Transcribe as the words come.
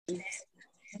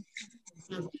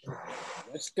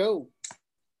Let's go.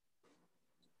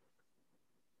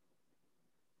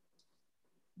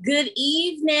 Good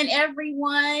evening,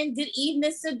 everyone. Good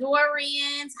evening,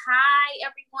 Sadorians. Hi,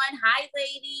 everyone. Hi,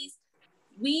 ladies.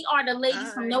 We are the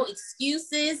ladies from No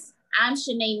Excuses. I'm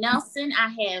Shanae Nelson. I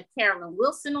have Carolyn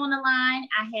Wilson on the line.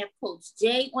 I have Coach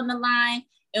Jay on the line.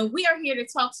 And we are here to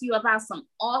talk to you about some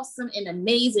awesome and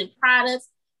amazing products.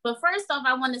 But first off,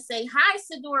 I want to say hi,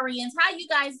 Sadorians. How you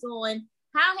guys doing?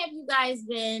 How have you guys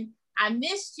been? I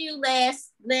missed you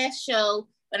last show,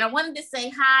 but I wanted to say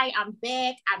hi. I'm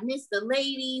back. I missed the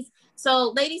ladies.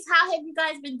 So, ladies, how have you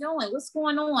guys been doing? What's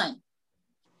going on?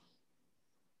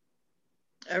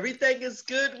 Everything is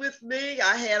good with me.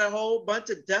 I had a whole bunch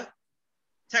of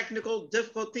technical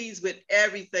difficulties with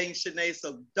everything, Shanae,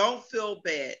 so don't feel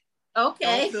bad.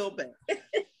 Okay. Don't feel bad.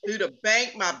 Through the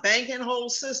bank, my banking whole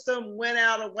system went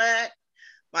out of whack.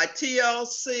 My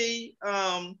TLC,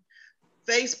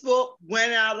 Facebook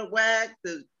went out of whack.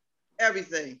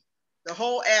 Everything. The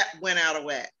whole app went out of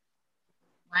whack.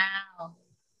 Wow.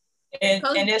 And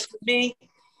as for me,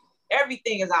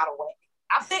 everything is out of whack.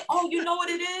 I think, oh, you know what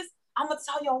it is? I'm going to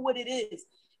tell y'all what it is.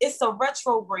 It's a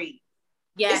retrograde.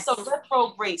 Yes. It's a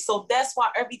retrograde. So that's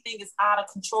why everything is out of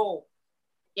control.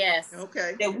 Yes.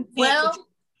 Okay. Well,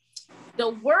 the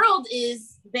world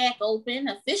is back open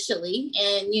officially,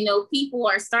 and people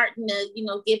are starting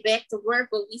to get back to work,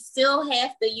 but we still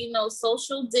have to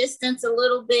social distance a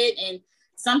little bit, and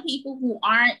some people who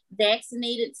aren't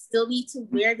vaccinated still need to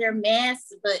wear their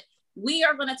masks. But we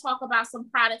are going to talk about some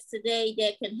products today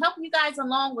that can help you guys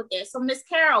along with that. So Miss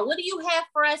Carol, what do you have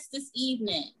for us this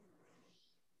evening?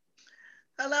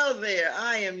 Hello there.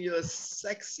 I am your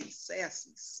sexy,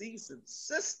 sassy, seasoned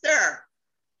sister.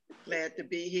 Glad to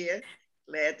be here.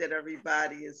 Glad that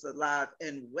everybody is alive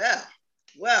and well.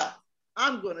 Well,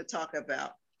 I'm going to talk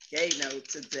about Gano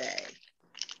today.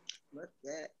 Look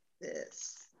at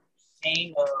this.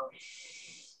 Gano.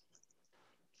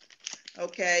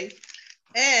 Okay.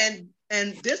 And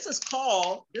this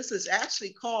is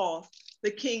actually called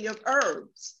the King of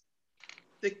Herbs.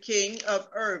 The King of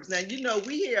Herbs. Now,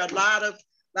 we hear a lot of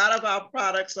our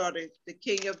products are the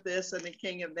king of this and the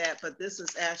king of that, but this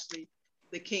is actually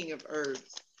the King of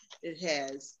Herbs.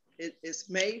 It's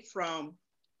made from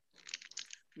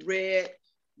red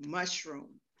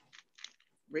mushroom.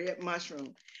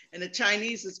 And the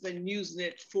Chinese has been using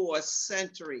it for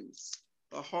centuries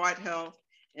for heart health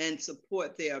and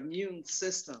support their immune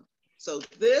system. So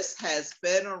this has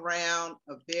been around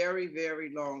a very, very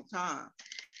long time.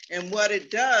 And what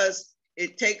it does,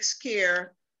 it takes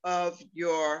care of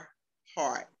your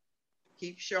heart,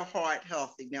 keeps your heart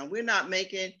healthy. Now, we're not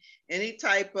making any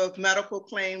type of medical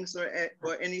claims or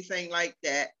anything like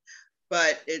that,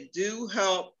 but it do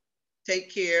help take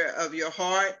care of your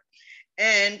heart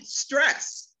and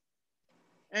stress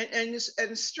and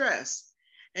stress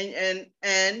and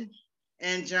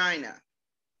angina.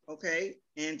 Okay,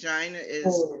 angina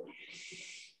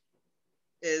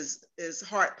is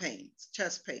heart pains,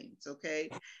 chest pains. Okay,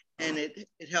 and it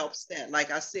helps that.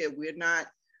 Like I said, we're not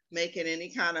making any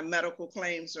kind of medical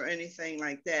claims or anything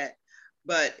like that,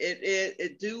 but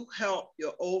it do help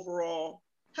your overall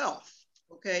health.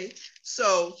 Okay,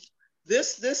 so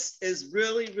this is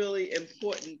really, really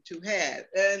important to have.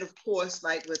 And of course,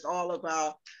 like with all of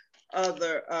our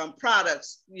other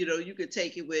products, you could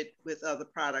take it with other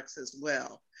products as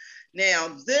well.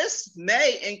 Now, this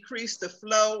may increase the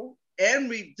flow and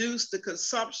reduce the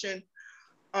consumption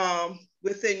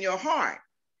within your heart.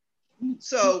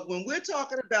 So when we're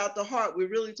talking about the heart, we're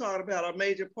really talking about a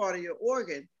major part of your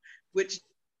organ, which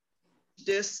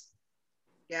this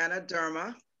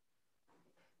Ganoderma,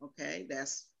 okay,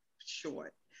 that's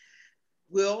short,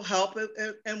 will help it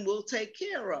and will take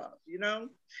care of,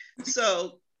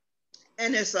 So,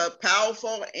 and it's a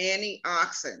powerful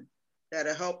antioxidant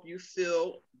that'll help you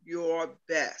feel your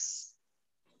best.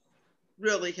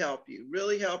 Really help you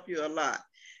a lot.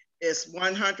 It's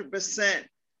 100%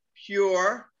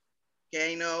 pure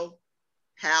Gano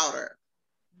powder.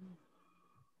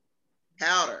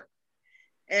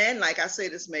 And like I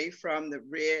said, it's made from the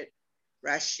red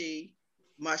reishi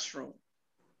mushroom.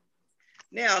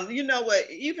 Now, you know what,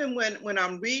 even when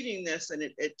I'm reading this and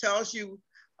it tells you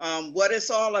what it's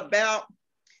all about,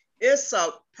 it's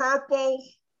a purple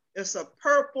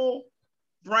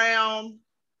brown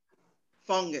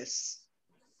fungus.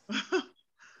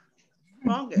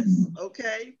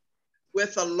 Okay,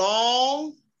 with a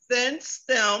long, thin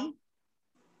stem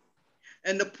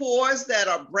and the pores that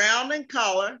are brown in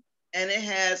color, and it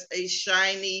has a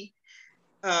shiny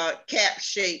cap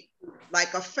shape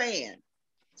like a fan.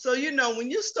 So, you know,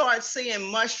 when you start seeing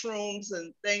mushrooms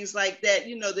and things like that,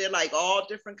 you know, they're like all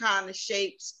different kind of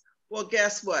shapes. Well,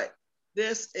 guess what?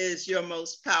 This is your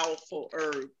most powerful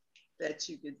herb that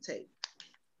you can take.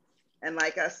 And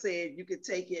like I said, you could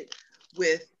take it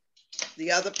with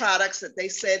the other products that they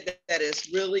said that is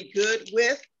really good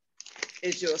with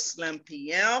is your Slim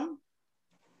PM,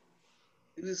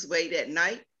 lose weight at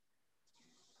night,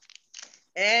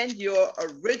 and your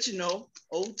original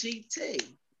OGT.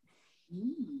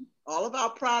 All of our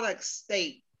products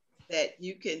state that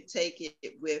you can take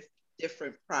it with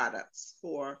different products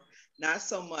for not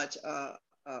so much a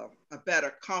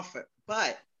better comfort,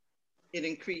 but it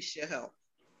increases your health.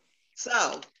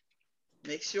 So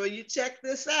make sure you check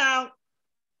this out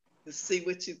to see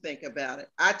what you think about it.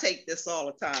 I take this all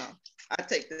the time. I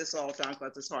take this all the time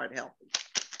because it's heart healthy.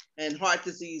 And heart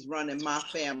disease run in my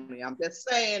family. I'm just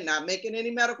saying, not making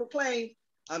any medical claims.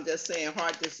 I'm just saying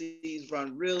heart disease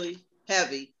run really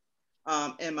heavy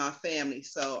in my family.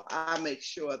 So I make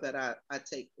sure that I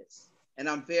take this. And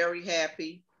I'm very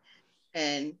happy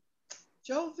and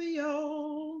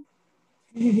jovial.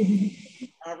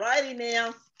 All righty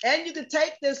now. And you can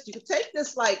take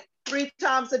this like 3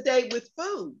 times a day with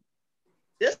food.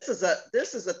 This is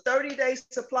a 30-day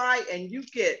supply, and you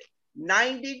get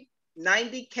 90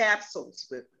 capsules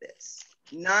with this.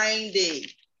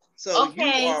 90. So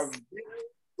okay. You are very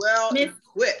well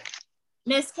equipped.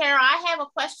 Miss Carol, I have a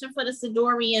question for the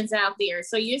Sidorians out there.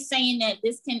 So you're saying that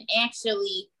this can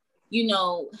actually, you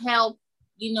know, help,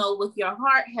 you know, with your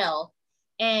heart health,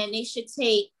 and they should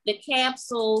take the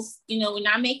capsules, you know, we're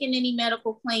not making any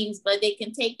medical claims, but they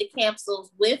can take the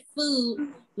capsules with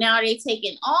food. Now, are they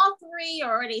taking all 3,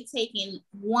 or are they taking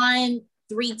 1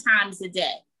 3 times a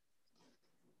day?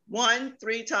 1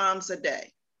 3 times a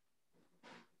day.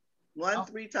 1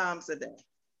 3 times a day.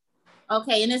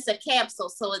 Okay, and it's a capsule.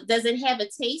 So does it have a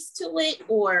taste to it,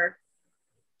 or?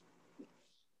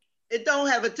 It don't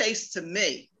have a taste to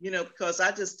me, you know, because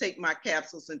I just take my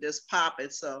capsules and just pop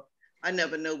it. So I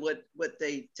never know what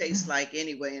they taste like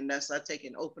anyway, unless I take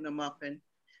and open them up and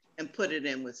put it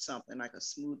in with something like a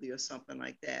smoothie or something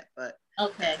like that. But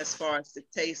okay, as far as the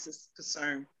taste is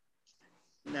concerned,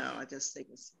 no, I just take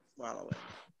and swallow it.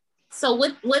 So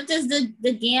what does the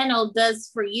Gano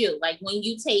does for you? Like when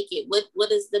you take it,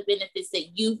 what is the benefits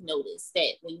that you've noticed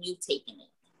that when you've taken it?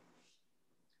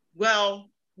 Well,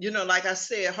 you know, like I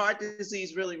said, heart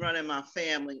disease really run in my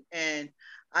family, and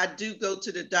I do go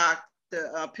to the doctor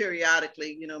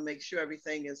periodically, you know, make sure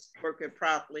everything is working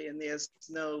properly and there's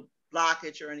no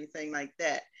blockage or anything like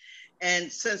that.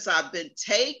 And since I've been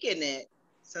taking it,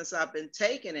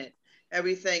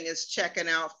 everything is checking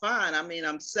out fine. I mean,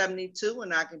 I'm 72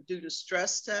 and I can do the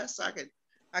stress test. I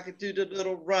could do the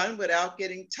little run without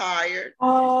getting tired.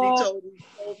 Oh.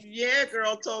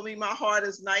 Girl told me my heart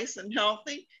is nice and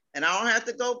healthy and I don't have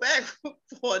to go back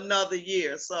for another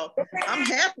year. So I'm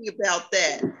happy about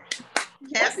that.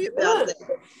 Happy about that.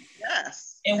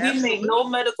 Yes. And we make no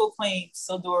medical claims,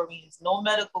 so Doreen, no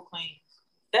medical claims.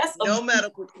 That's no amazing.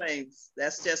 Medical claims.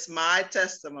 That's just my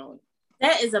testimony.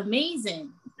 That is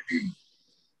amazing.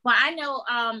 Well, I know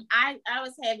I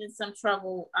was having some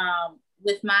trouble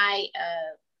with my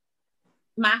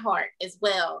my heart as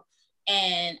well.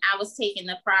 And I was taking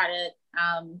the product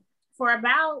for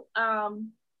about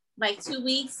like 2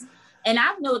 weeks. And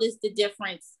I've noticed the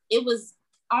difference. It was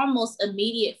almost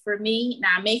immediate for me.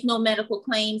 Now I make no medical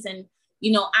claims, and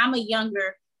you know, I'm a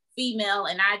younger female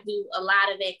and I do a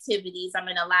lot of activities. I'm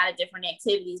in a lot of different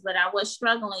activities, but I was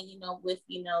struggling, you know, with,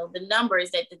 you know, the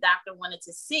numbers that the doctor wanted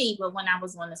to see. But when I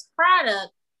was on this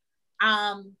product,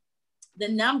 the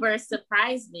numbers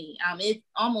surprised me. It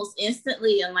almost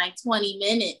instantly in like 20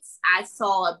 minutes, I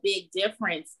saw a big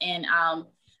difference. And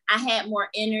I had more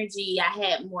energy. I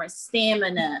had more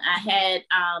stamina.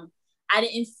 I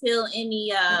didn't feel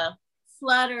any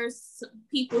flutters,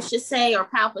 people should say, or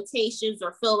palpitations,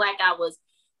 or feel like I was,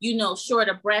 you know, short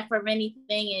of breath or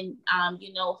anything. And,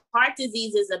 you know, heart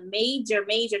disease is a major,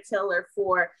 major killer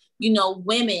for, you know,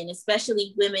 women,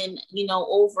 especially women, you know,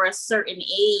 over a certain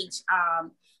age.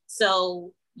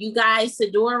 So you guys,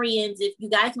 Sidorians, if you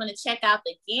guys want to check out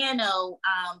the Gano,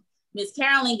 Ms.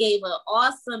 Carolyn gave an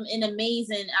awesome and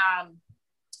amazing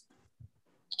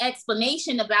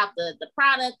explanation about the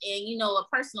product and, you know, a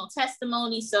personal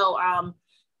testimony. So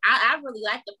I really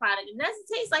like the product. It doesn't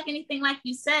taste like anything like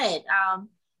you said.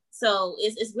 So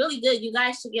it's really good. You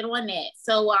guys should get on that.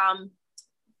 So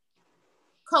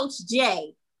Coach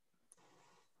J,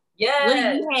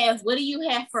 yes, what do you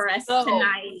have for us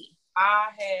tonight? I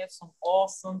have some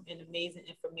awesome and amazing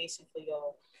information for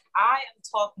y'all. I am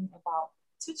talking about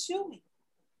Tuchewy.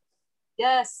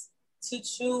 Yes,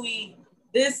 Tuchewy.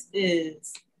 This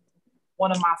is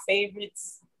one of my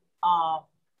favorites.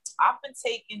 I've been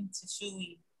taking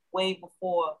Tichui way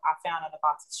before I found out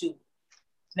about Tichui.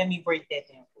 Let me break that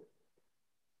down for you.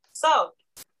 So,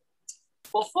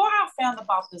 before I found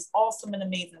about this awesome and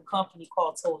amazing company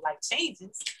called Total Life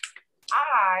Changes,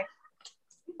 I'm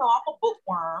a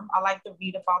bookworm. I like to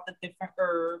read about the different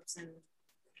herbs and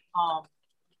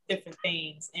different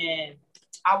things. And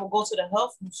I will go to the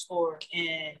health food store,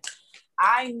 and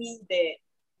I knew that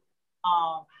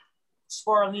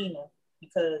spirulina,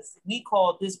 because we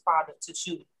call this product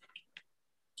Tichui.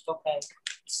 Okay,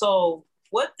 so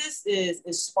what this is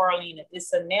spirulina.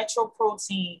 It's a natural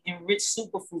protein enriched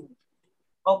superfood.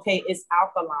 Okay, it's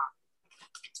alkaline.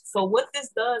 So what this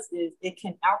does is it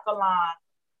can alkaline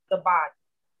the body,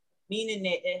 meaning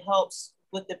that it helps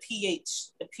with the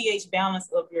pH balance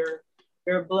of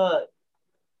your blood.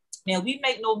 Now, we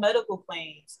make no medical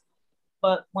claims,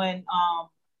 but when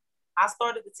I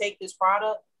started to take this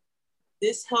product,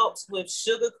 this helps with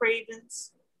sugar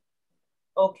cravings.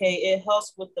 Okay, it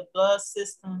helps with the blood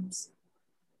systems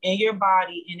in your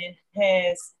body, and it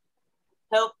has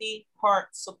healthy heart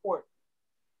support.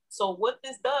 So what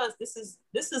this does, this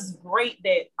is great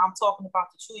that I'm talking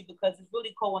about the Chewy, because it's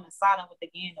really coinciding with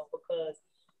the Gano. Because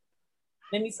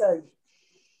let me tell you,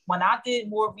 when I did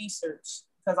more research,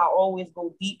 because I always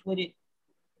go deep with it.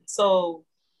 So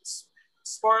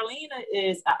spirulina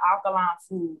is an alkaline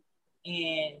food,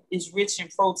 and is rich in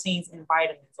proteins and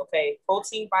vitamins. Okay,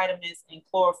 protein, vitamins, and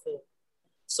chlorophyll.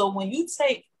 So when you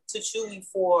take Tichui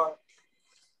for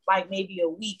like maybe a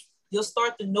week, you'll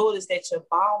start to notice that your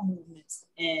bowel movements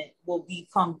will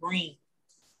become green.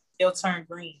 They'll turn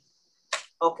green.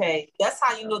 Okay, that's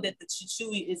how you know that the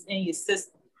Tichui is in your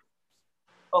system.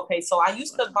 Okay, so I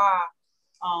used to buy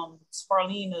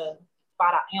spirulina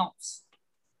by the ounce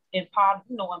in powder,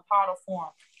 in powder form.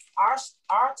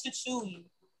 Our Tichui,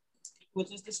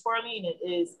 which is the spirulina,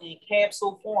 is in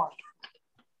capsule form.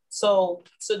 So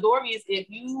Dorius, if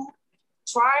you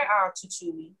try our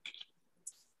Tichui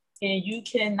and you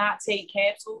cannot take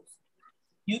capsules,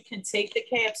 you can take the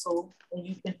capsule and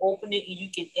you can open it and you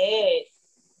can add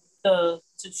the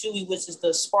Tichui, which is the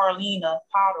spirulina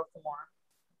powder form,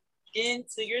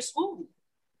 into your smoothie.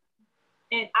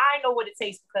 And I know what it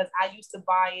tastes, because I used to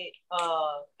buy it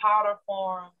powder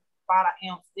form by the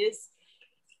ounce.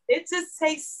 It just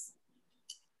tastes,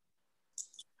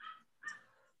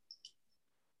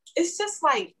 it's just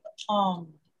like, I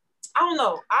don't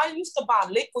know. I used to buy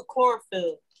liquid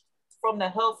chlorophyll from the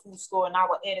health food store, and I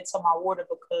would add it to my water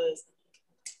because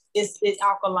it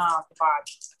alkalines the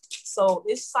body. So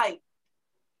it's like,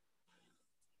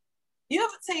 you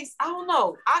ever taste, I don't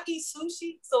know, I eat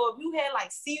sushi. So if you had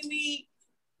like seaweed,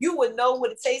 you would know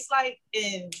what it tastes like.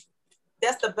 And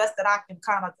that's the best that I can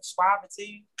kind of describe it to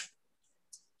you.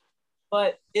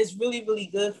 But it's really, really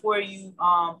good for you.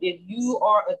 If you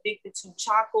are addicted to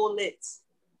chocolates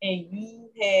and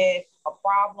you have a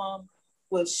problem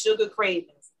with sugar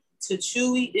cravings,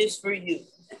 Tichui is for you.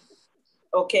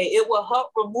 Okay, it will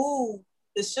help remove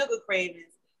the sugar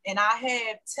cravings. And I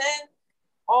have 10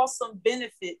 awesome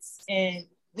benefits, and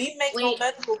we make no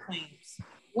medical claims.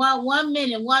 Well, 1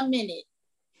 minute.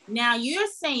 Now you're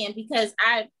saying, because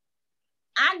I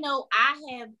know I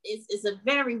have, it's a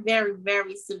very, very,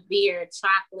 very severe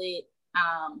chocolate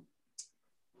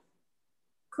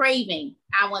craving,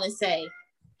 I want to say.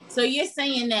 So you're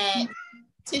saying that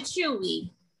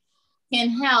Tichui can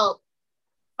help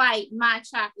fight my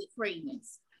chocolate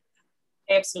cravings?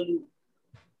 Absolutely.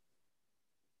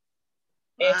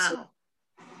 Wow.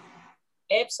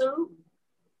 Absolutely.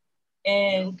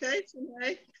 And okay,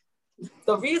 tonight.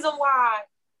 The reason why,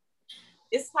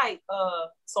 it's like,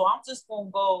 so I'm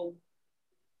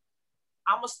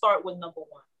gonna start with number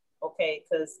one, okay?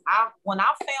 Because when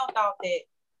I found out that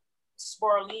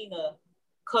spirulina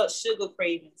cut sugar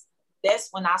cravings, that's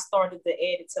when I started to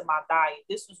add it to my diet.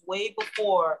 This was way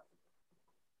before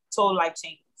Total Life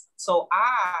Changes. So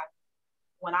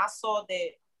when I saw that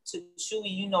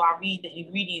Tichui, I read the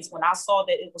ingredients. When I saw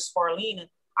that it was spirulina,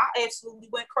 I absolutely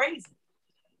went crazy,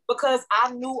 because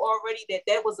I knew already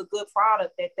that was a good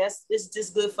product, it's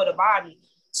just good for the body.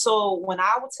 So when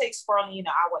I would take spirulina,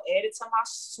 I would add it to my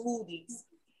smoothies,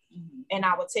 and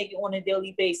I would take it on a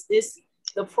daily basis.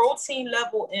 The protein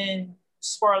level in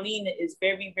spirulina is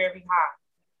very, very high.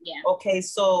 Yeah. Okay,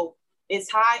 so it's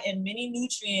high in many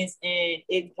nutrients, and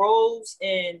it grows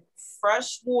in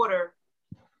fresh water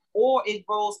or it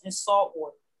grows in salt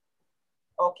water.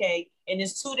 Okay, and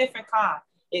it's two different kinds.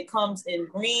 It comes in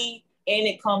green and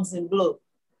it comes in blue.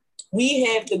 We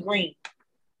have the green.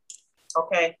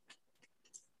 Okay.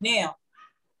 Now,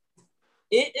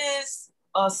 it is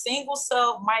a single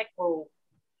cell microbe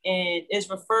and it's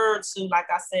referred to, like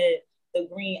I said, the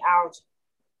green algae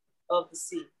of the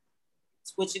sea,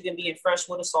 which it can be in fresh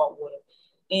water, salt water,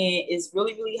 and it's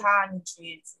really, really high in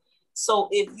nutrients. So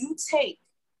if you take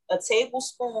a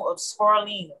tablespoon of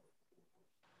spirulina,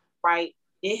 right,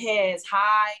 it has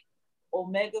high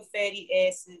omega fatty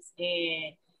acids,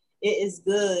 and it is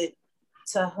good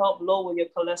to help lower your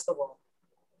cholesterol.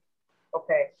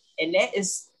 Okay, and that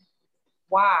is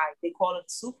why they call it a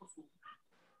superfood.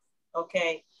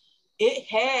 Okay, it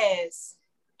has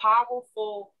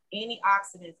powerful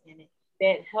antioxidants in it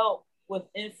that help with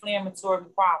inflammatory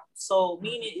problems. So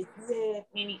meaning if you have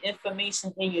any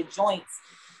inflammation in your joints,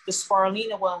 the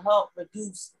spirulina will help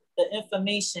reduce the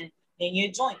inflammation in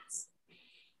your joints.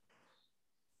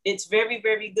 It's very,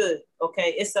 very good.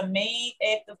 Okay, it's a main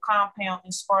active compound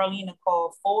in spirulina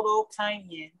called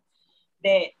photokinin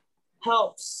that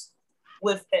helps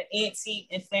with the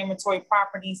anti-inflammatory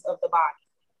properties of the body.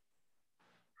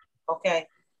 Okay.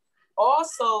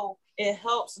 Also, it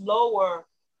helps lower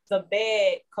the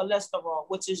bad cholesterol,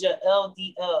 which is your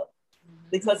LDL,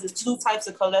 because it's two types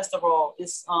of cholesterol.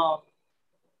 It's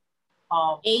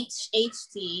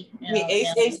HHT. Yeah,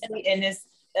 HHT and it's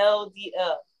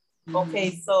LDL.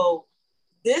 Okay, so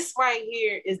this right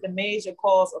here is the major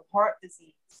cause of heart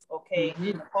disease, okay,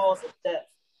 and the cause of death.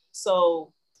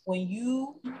 So when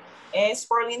you add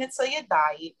spirulina to your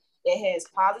diet, it has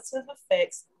positive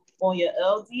effects on your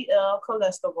LDL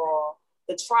cholesterol,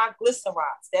 the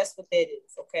triglycerides, that's what that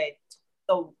is, okay?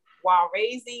 So while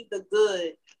raising the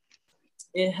good,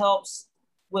 it helps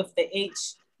with the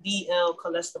HDL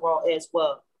cholesterol as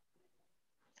well.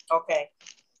 Okay,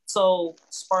 so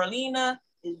spirulina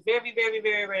is very, very,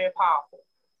 very, very powerful.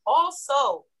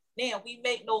 Also, now we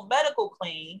make no medical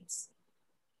claims.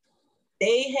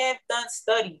 They have done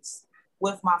studies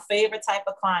with my favorite type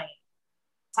of client,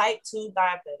 type 2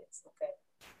 diabetics, okay?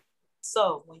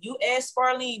 So when you add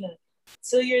spirulina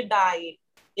to your diet,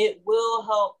 it will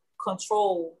help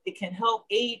control, it can help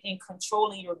aid in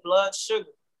controlling your blood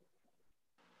sugar.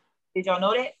 Did y'all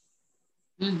know that?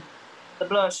 The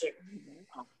blood sugar.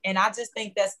 And I just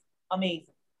think that's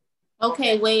amazing.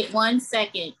 Okay, wait 1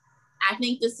 second. I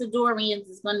think the Sidorians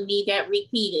is going to need that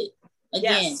repeated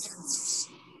again. Yes.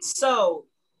 So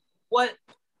what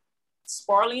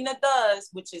spirulina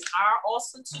does, which is our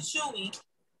awesome to chewy,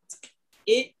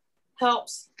 it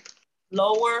helps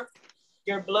lower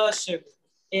your blood sugar.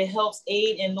 It helps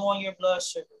aid in lowering your blood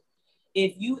sugar.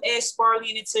 If you add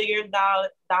spirulina to your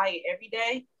diet every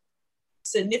day,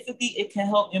 significantly, it can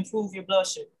help improve your blood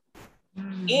sugar.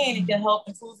 And it can help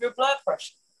improve your blood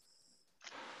pressure.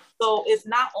 So it's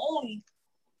not only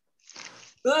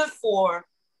good for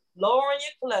lowering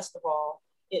your cholesterol,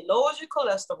 it lowers your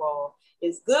cholesterol,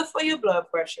 it's good for your blood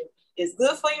pressure, it's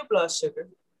good for your blood sugar.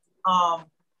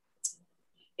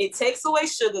 It takes away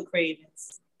sugar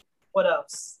cravings. What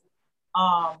else?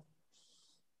 Let's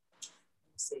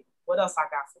see, what else I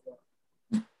got for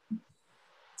you?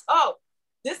 Oh,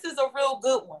 this is a real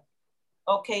good one.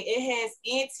 Okay, it has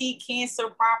anti-cancer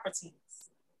properties.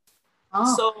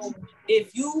 So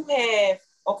if you have,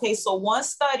 okay, so one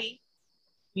study,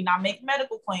 we're not making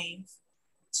medical claims,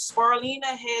 spirulina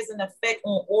has an effect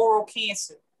on oral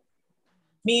cancer,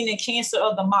 meaning cancer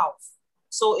of the mouth.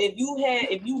 So if you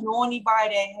know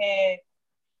anybody that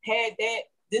had that,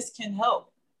 this can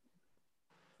help.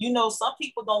 You know, some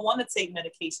people don't want to take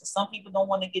medication. Some people don't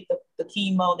want to get the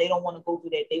chemo. They don't want to go through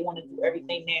that. They want to do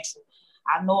everything natural.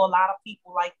 I know a lot of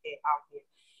people like that out there.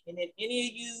 And if any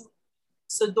of you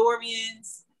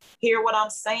Sidorians hear what I'm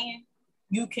saying,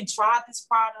 you can try this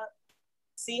product,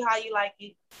 see how you like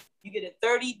it. You get a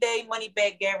 30-day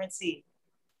money-back guarantee,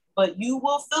 but you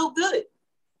will feel good.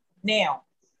 Now,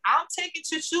 I'm taking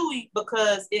Chewy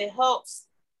because it helps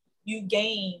you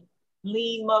gain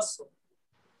lean muscle,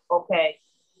 okay?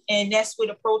 And that's where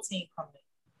the protein comes in.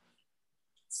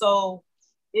 So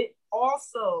it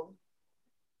also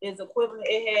is equivalent.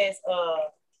 It has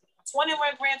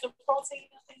 21 grams of protein,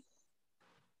 I think.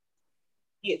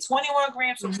 Yeah, 21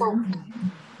 grams of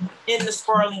protein in the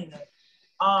spirulina.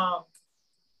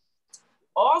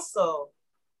 Also,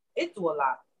 it do a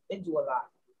lot. It do a lot.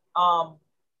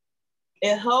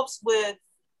 It helps with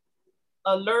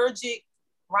allergic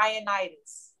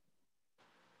rhinitis.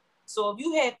 So if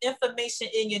you have inflammation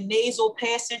in your nasal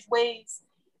passageways,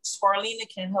 spirulina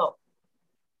can help.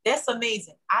 That's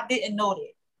amazing. I didn't know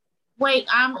that. Wait,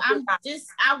 I have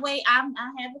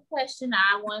a question.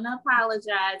 I want to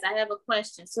apologize. I have a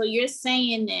question. So you're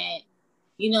saying that,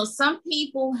 you know, some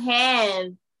people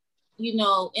have, you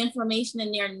know, inflammation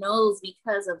in their nose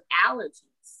because of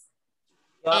allergies.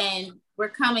 Yep. And we're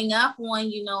coming up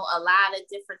on, you know, a lot of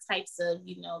different types of,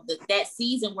 you know, that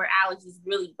season where allergies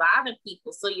really bother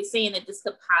people. So you're saying that this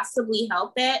could possibly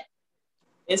help that?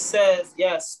 It says,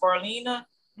 yes, spirulina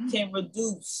can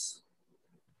reduce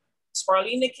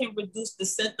the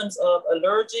symptoms of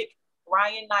allergic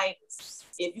rhinitis.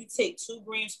 If you take 2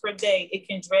 grams per day, it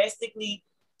can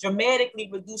dramatically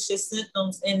reduce your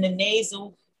symptoms in the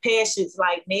nasal passages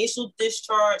like nasal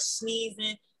discharge,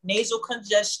 sneezing, nasal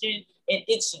congestion, and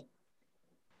itching.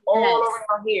 All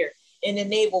around here in the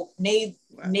nasal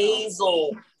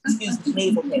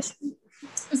passage.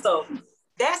 So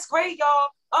that's great, y'all.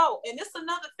 Oh, and this is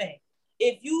another thing.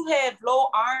 If you have low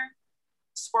iron,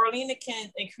 spirulina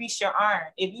can increase your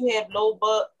iron. If you have low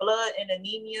blood and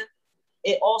anemia,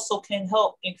 it also can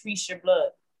help increase your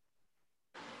blood.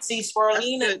 See,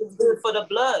 spirulina is good for the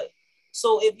blood.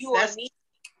 So if you are anemic,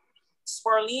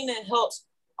 spirulina helps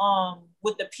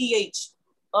with the pH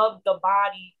of the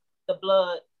body, the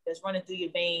blood that's running through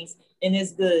your veins, and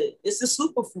it's good. It's a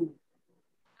superfood.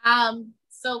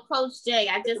 So Coach Jay,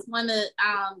 I just want to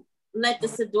let the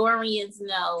Sidorians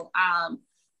know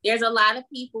there's a lot of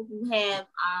people who have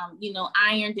you know,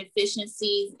 iron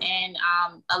deficiencies, and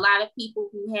a lot of people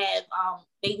who have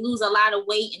they lose a lot of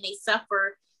weight and they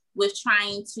suffer with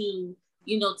trying to,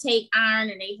 you know, take iron,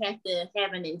 and they have to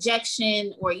have an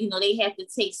injection, or, you know, they have to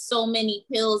take so many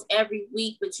pills every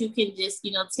week. But you can just,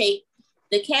 you know, take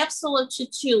the capsule of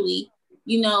Chewy,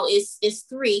 you know, it's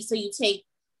 3. So you take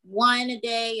 1 a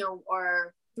day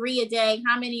or 3 a day.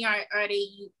 How many are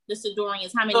they, the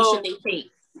Sidorians, how many should they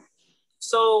take?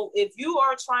 So if you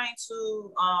are trying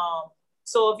to,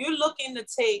 so if you're looking to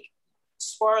take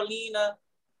spirulina,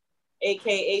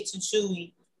 AKA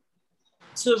Chewy,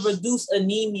 to reduce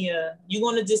anemia, you're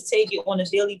going to just take it on a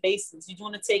daily basis. You're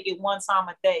going to take it 1 time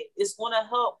a day. It's going to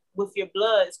help with your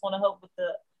blood. It's going to help with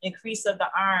the increase of the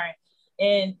iron.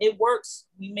 And it works.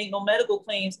 We make no medical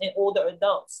claims in older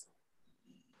adults.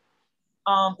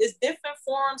 It's different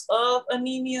forms of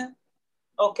anemia.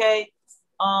 Okay.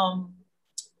 I'm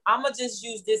going to just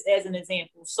use this as an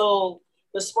example. So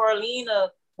the spirulina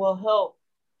will help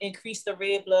increase the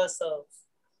red blood cells.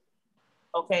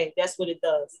 Okay, that's what it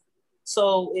does.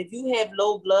 So if you have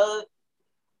low blood,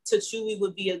 Chewy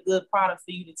would be a good product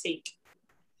for you to take.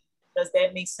 Does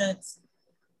that make sense?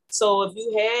 So if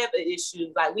you have an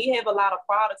issue, like we have a lot of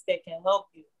products that can help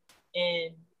you,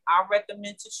 and I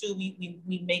recommend Chewy.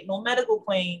 We make no medical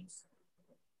claims.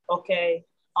 Okay.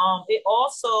 It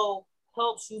also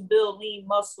helps you build lean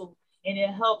muscle, and it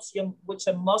helps you with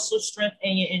your muscle strength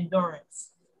and your endurance.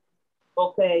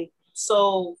 Okay.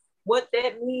 So what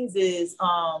that means is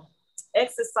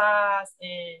exercise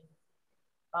and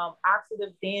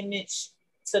oxidative damage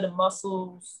to the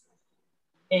muscles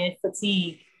and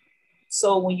fatigue.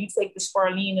 So when you take the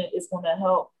spirulina, it's going to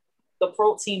help. The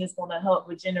protein is going to help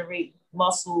regenerate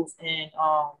muscles and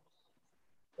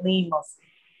lean muscle,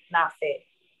 not fat.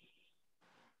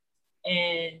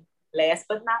 And last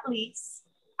but not least,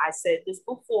 I said this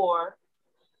before,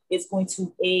 it's going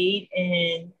to aid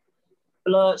in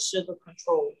blood sugar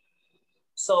control.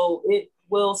 So it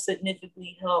will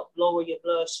significantly help lower your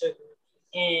blood sugar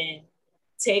and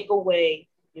take away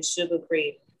your sugar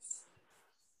cravings.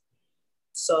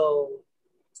 So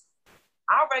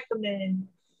I recommend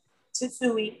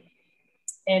Chewy,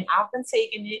 and I've been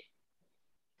taking it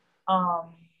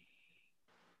on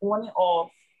and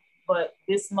off, but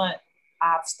this month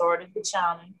I've started the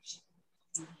challenge.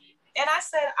 And I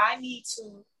said I need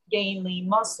to gain lean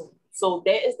muscle. So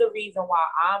that is the reason why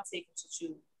I'm taking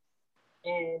Chewy.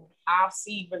 And I'll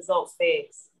see results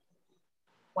fast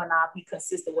when I be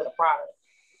consistent with a product.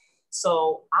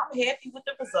 So I'm happy with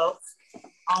the results.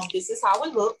 This is how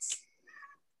it looks.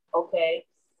 Okay.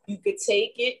 You could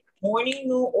take it morning,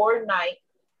 noon, or night.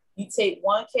 You take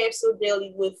 1 capsule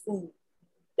daily with food.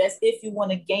 That's if you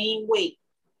want to gain weight.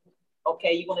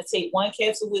 Okay, you're going to take 1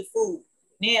 capsule with food.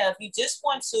 Now, if you just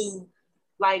want to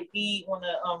like be on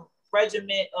a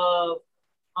regimen of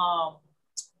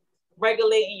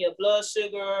regulating your blood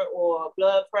sugar or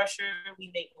blood pressure,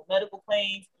 we make no medical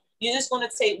claims. You're just going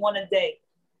to take 1 a day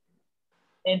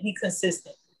and be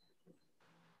consistent.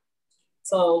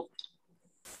 So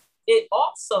it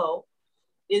also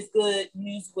is good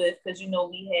used with, because you know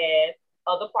we have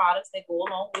other products that go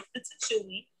along with the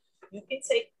Chewy. You can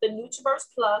take the Nutriverse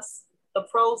Plus, the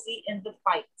Prozi, and the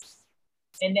Fight.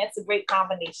 And that's a great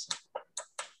combination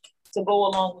to go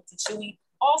along with the Chewy,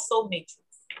 also Matrix.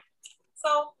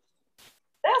 So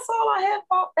that's all I have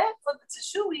about that for the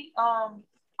Chewy.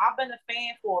 I've been a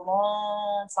fan for a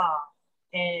long time.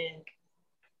 And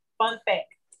fun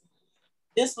fact,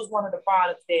 this was one of the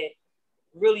products that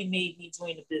really made me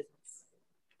join the business.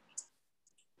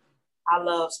 I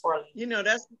love spirulina.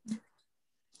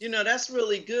 That's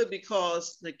really good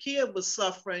because the kid was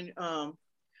suffering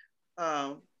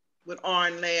with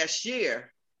ARN last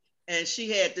year, and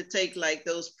she had to take like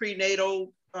those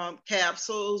prenatal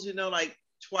capsules, like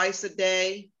twice a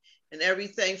day and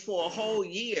everything for a whole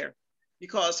year,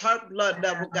 because her blood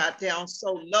level got down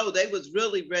so low. They was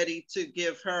really ready to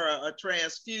give her a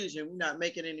transfusion. We're not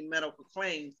making any medical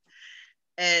claims.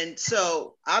 And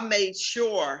so I made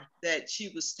sure that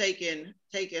she was taking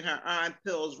her iron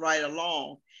pills right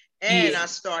along. And I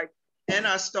start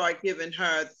giving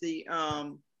her the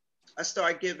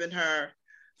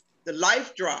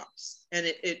Life Drops, and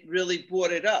it really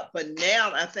brought it up. But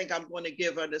now I think I'm going to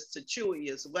give her this to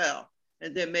Chewy as well.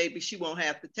 And then maybe she won't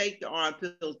have to take the iron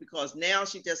pills, because now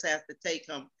she just has to take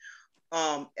them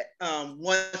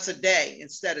once a day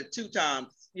instead of 2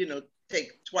 times,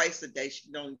 take twice a day. She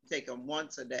can only take them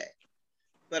once a day.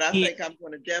 But I think I'm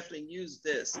going to definitely use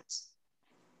this.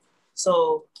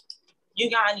 So you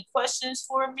got any questions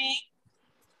for me?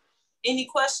 Any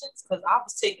questions? Because I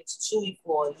was taking to Chewy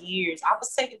for years. I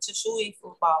was taking to Chewy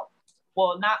for about,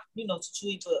 well, not, to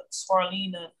Chewy, but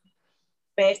spirulina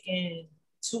back in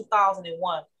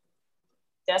 2001.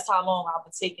 That's how long I've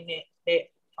been taking that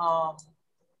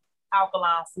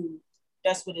alkaline food.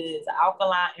 That's what it is,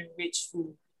 alkaline enriched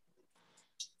food.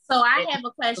 So I have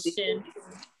a question.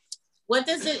 What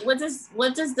does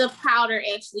the powder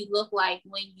actually look like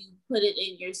when you put it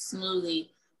in your smoothie?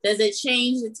 Does it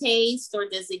change the taste, or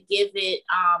does it give it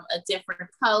a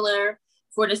different color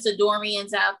for the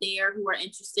Sidorians out there who are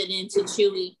interested in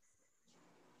Chewy?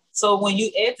 So when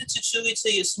you add the Chewy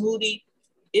to your smoothie,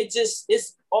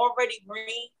 it's already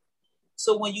green.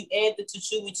 So when you add the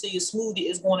Chewy to your smoothie,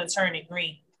 it's going to turn it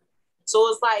green. So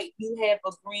it's like you have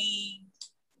a green,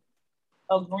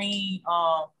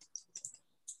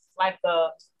 like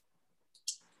a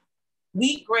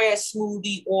wheatgrass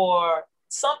smoothie or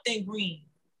something green,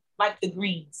 like the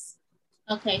greens.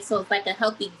 Okay, so it's like a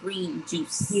healthy green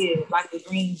juice. Yeah, like a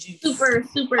green juice. Super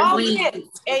green. Yeah.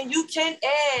 And you can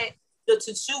add the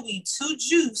Chewy to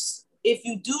juice if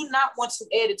you do not want to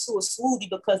add it to a smoothie,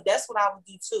 because that's what I would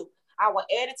do too. I will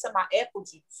add it to my apple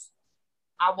juice.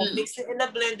 I will mix it in the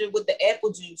blender with the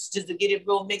apple juice just to get it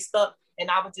real mixed up,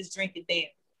 and I would just drink it then.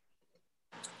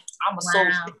 I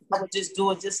would just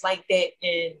do it just like that,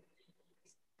 and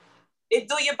it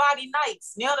do your body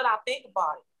nice. Now that I think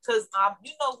about it, because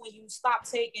when you stop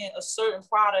taking a certain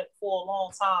product for a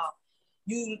long time,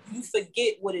 you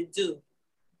forget what it do.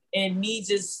 And me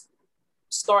just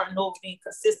starting over being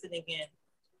consistent again,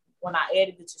 when I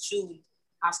added it to Chewy,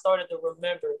 I started to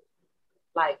remember,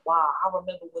 like, wow, I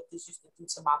remember what this used to do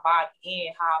to my body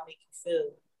and how it make you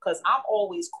feel. Because I'm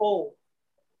always cold.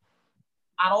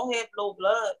 I don't have low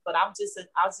blood, but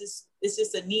it's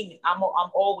just anemic. I'm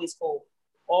always cold,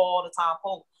 all the time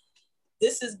cold.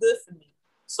 This is good for me.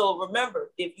 So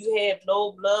remember, if you have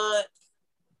low blood,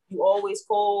 you always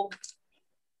cold,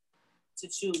 to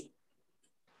Chewy.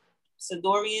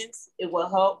 Sidorians, it will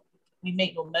help. We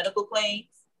make no medical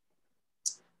claims,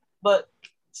 but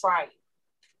try it.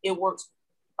 It works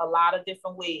a lot of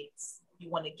different ways. You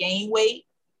want to gain weight,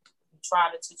 you try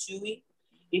the Chewy.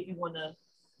 If you want to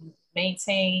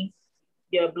maintain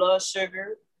your blood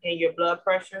sugar and your blood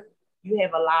pressure, you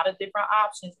have a lot of different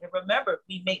options. And remember,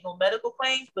 we make no medical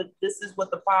claims, but this is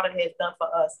what the product has done for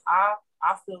us. I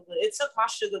feel good. It took my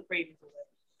sugar cravings away.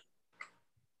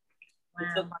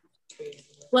 Wow.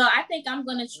 Well, I think I'm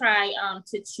going to try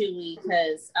Chewy,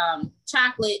 because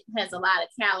chocolate has a lot of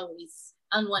calories,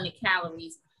 unwanted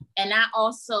calories. And I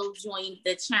also joined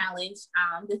the challenge,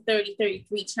 the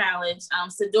 30-33 challenge.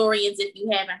 Sidorians, if you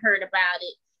haven't heard about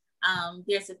it,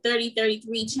 there's a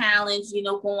 30-33 challenge,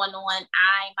 going on.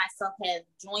 I myself have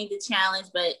joined the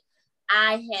challenge, but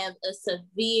I have a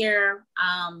severe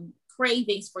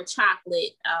cravings for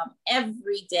chocolate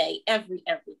every day, every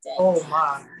day. Oh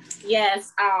my.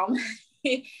 Yes.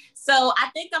 So I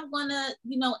think I'm gonna,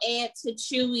 add to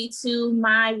Chewy to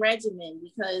my regimen,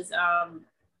 because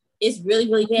it's really,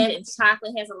 really bad, and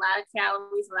chocolate has a lot of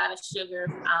calories, a lot of sugar.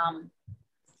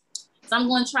 So I'm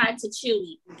going to try to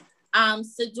Chewy.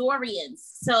 Sidorians.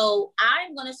 So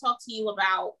I'm going to talk to you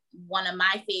about one of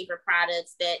my favorite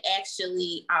products that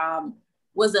actually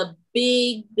was a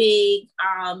big,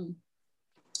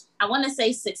 I want to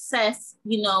say success,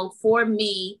 for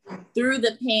me through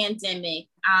the pandemic.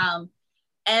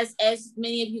 As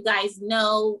many of you guys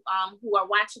know, who are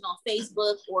watching on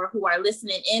Facebook or who are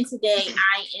listening in today,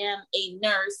 I am a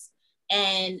nurse,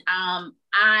 and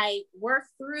I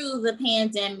worked through the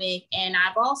pandemic, and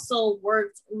I've also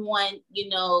worked on,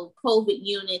 COVID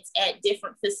units at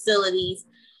different facilities.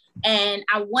 And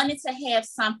I wanted to have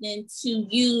something to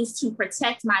use to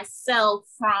protect myself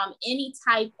from any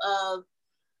type of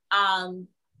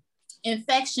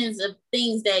infections of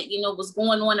things that, you know, was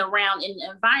going on around in the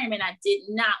environment. I did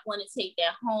not want to take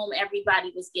that home.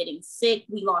 Everybody was getting sick.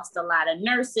 We lost a lot of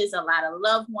nurses, a lot of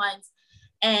loved ones.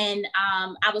 And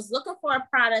I was looking for a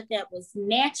product that was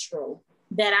natural,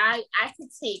 that I could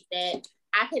take, that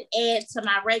I could add to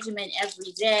my regimen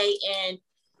every day. And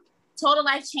Total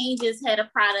Life Changes had a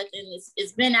product, and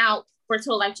it's been out for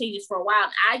Total Life Changes for a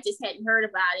while. I just hadn't heard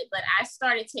about it, but I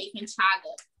started taking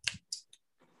chaga.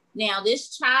 Now,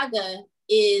 this chaga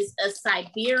is a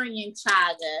Siberian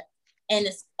chaga, and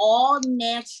it's all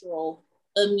natural,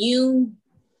 immune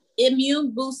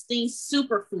boosting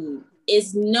superfood.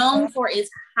 It's known for its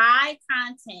high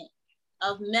content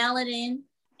of melanin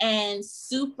and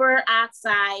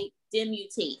superoxide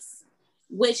dismutase,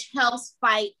 which helps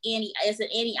fight as an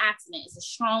antioxidant. It's a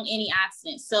strong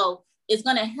antioxidant. So it's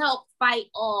going to help fight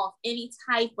off any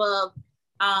type of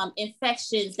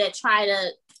infections that try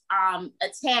to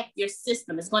attack your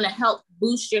system. It's going to help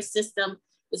boost your system.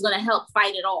 It's going to help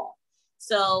fight it all.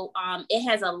 So it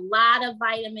has a lot of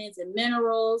vitamins and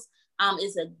minerals.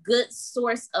 It's a good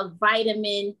source of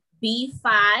vitamin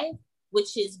B5,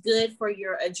 which is good for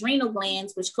your adrenal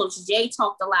glands, which Coach Jay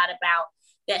talked a lot about,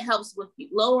 that helps with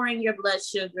lowering your blood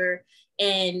sugar.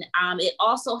 And it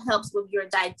also helps with your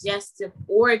digestive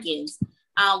organs,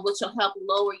 which will help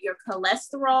lower your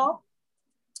cholesterol.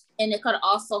 And it could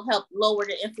also help lower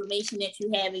the inflammation that you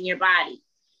have in your body.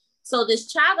 So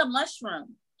this chaga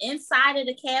mushroom, inside of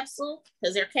the capsule,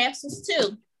 because they're capsules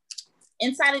too,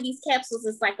 inside of these capsules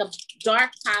is like a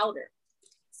dark powder.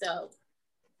 So,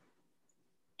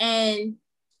 and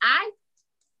I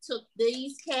took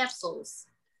these capsules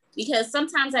because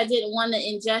sometimes I didn't want to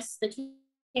ingest the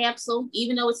capsule,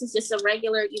 even though it's just a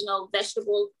regular, you know,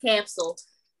 vegetable capsule.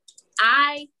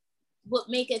 I would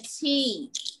make a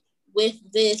tea with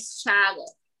this chaga.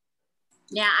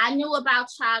 Now, I knew about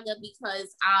chaga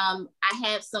because I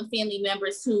have some family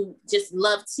members who just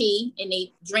love tea and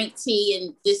they drink tea,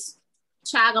 and this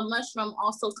chaga mushroom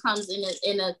also comes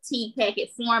in a tea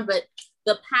packet form, but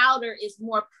the powder is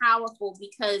more powerful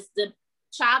because the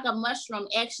chaga mushroom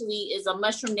actually is a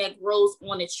mushroom that grows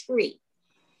on a tree.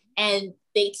 And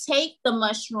they take the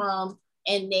mushroom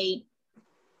and they,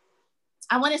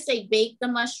 I want to say, bake the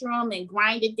mushroom and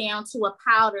grind it down to a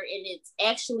powder, and it's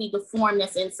actually the form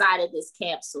that's inside of this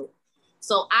capsule.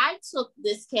 So I took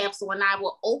this capsule and I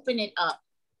would open it up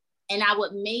and I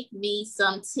would make me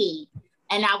some tea,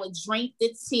 and I would drink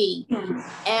the tea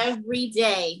every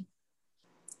day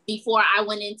before I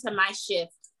went into my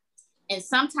shift. And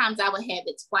sometimes I would have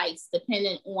it twice,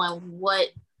 depending on what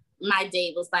my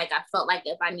day was like. I felt like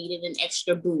if I needed an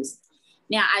extra boost.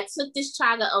 Now, I took this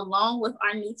chaga along with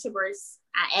our NutriBurst.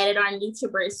 I added our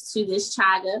NutriBurst to this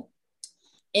chaga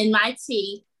in my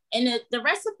tea. And the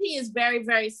recipe is very,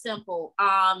 very simple.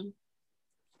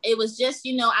 It was just,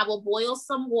 you know, I will boil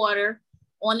some water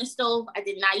on the stove. I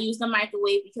did not use the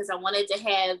microwave because I wanted to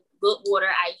have good water.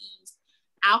 I used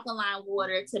alkaline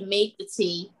water to make the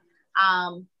tea.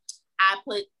 I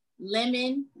put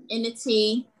lemon in the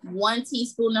tea, 1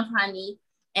 teaspoon of honey,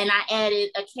 and I added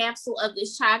a capsule of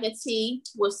this chaga tea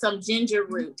with some ginger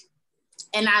root.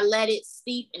 And I let it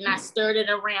steep and I stirred it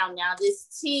around. Now this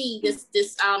tea, this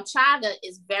chaga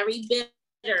is very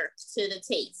bitter to the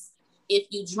taste if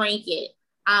you drink it.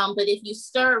 But if you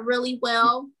stir it really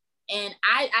well, and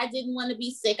I didn't want to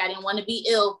be sick, I didn't want to be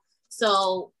ill,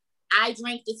 so I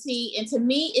drank the tea, and to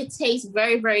me, it tastes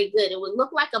very, very good. It would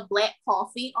look like a black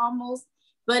coffee almost,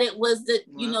 but it was the,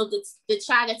 you know, the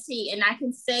chaga tea. And I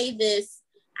can say this,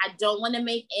 I don't want to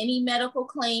make any medical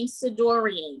claims to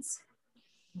Dorians,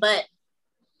 but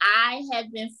I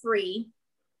have been free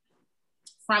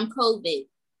from COVID.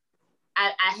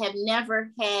 I have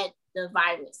never had the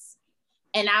virus,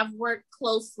 and I've worked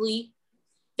closely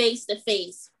face to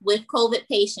face with COVID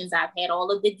patients. I've had all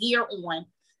of the gear on.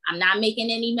 I'm not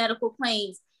making any medical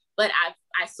claims, but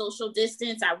I social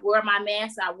distance. I wore my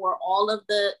mask. I wore all of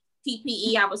the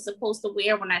PPE I was supposed to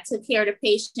wear when I took care of the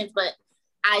patients, but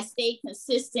I stayed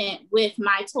consistent with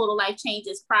my Total Life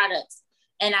Changes products.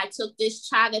 And I took this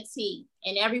chaga tea,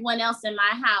 and everyone else in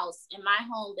my house, in my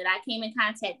home that I came in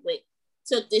contact with,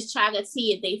 took this chaga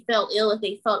tea. If they felt ill, if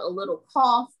they felt a little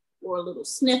cough or a little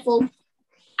sniffle,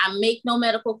 I make no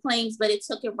medical claims, but it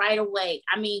took it right away.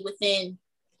 I mean, within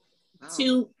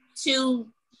two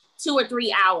or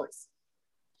 3 hours.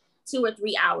 2 or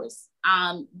 3 hours.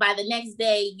 By the next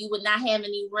day, you would not have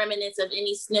any remnants of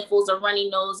any sniffles or runny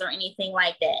nose or anything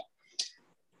like that.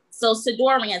 So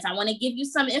Sidorians, I want to give you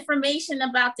some information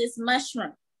about this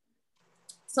mushroom.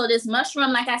 So this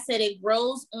mushroom, like I said, it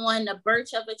grows on the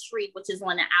birch of a tree, which is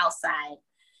on the outside.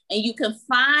 And you can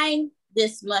find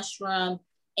this mushroom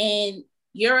in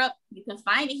Europe. You can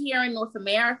find it here in North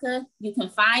America. You can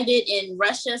find it in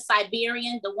Russia,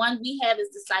 Siberian. The one we have is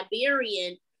the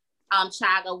Siberian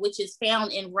chaga, which is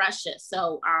found in Russia.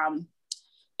 So,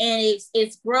 and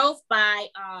its growth by,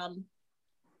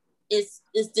 is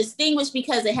distinguished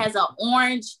because it has an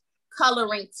orange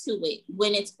coloring to it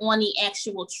when it's on the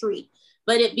actual tree.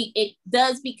 But it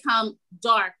does become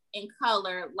dark in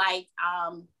color, like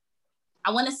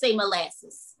I want to say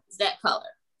molasses, is that color,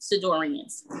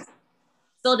 Sidorians.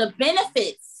 So the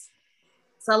benefits,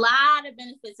 it's a lot of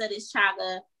benefits of this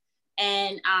chaga.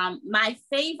 And my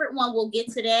favorite one, we'll get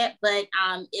to that, but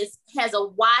it has a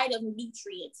wide of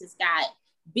nutrients. It's got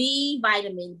B,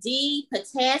 vitamin D,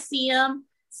 potassium,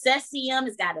 cesium,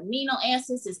 it's got amino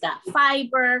acids, it's got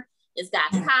fiber, it's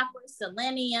got copper,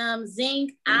 selenium,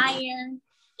 zinc, iron.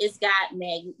 It's got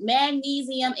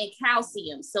magnesium and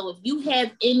calcium. So if you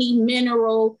have any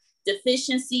mineral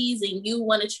deficiencies and you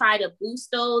want to try to boost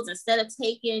those, instead of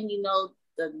taking, you know,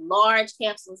 the large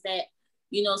capsules that,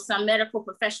 you know, some medical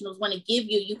professionals want to give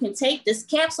you, you can take this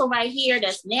capsule right here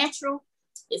that's natural.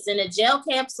 It's in a gel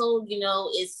capsule, you know,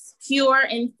 it's pure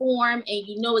in form, and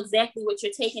you know exactly what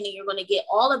you're taking, and you're going to get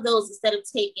all of those instead of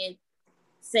taking,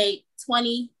 say,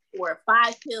 20 or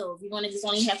 5 pills. You're going to just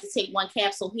only have to take 1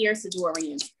 capsule here,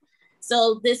 Sidorians.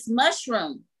 So this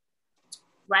mushroom,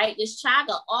 right, this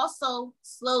chaga also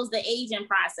slows the aging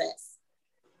process.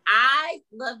 I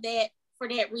love that for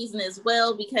that reason as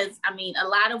well, because I mean, a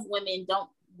lot of women don't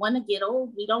want to get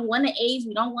old. We don't want to age.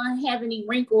 We don't want to have any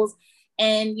wrinkles.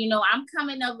 And, you know, I'm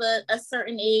coming of a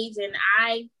certain age, and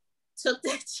I took the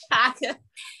chaga.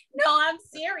 No, I'm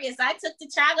serious. I took the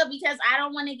chaga because I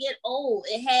don't want to get old.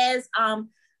 It has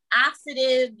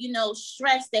oxidative, you know,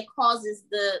 stress that causes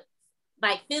the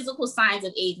like physical signs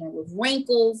of aging with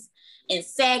wrinkles and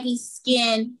saggy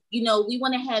skin. You know, we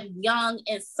want to have young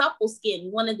and supple skin. We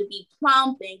want it to be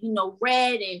plump and, you know,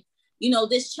 red. And, you know,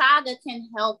 this chaga can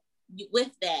help you with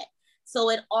that. So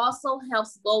it also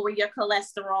helps lower your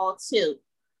cholesterol too.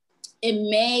 It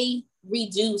may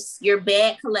reduce your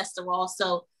bad cholesterol.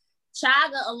 So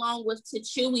chaga along with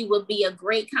Tichui would be a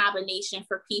great combination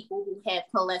for people who have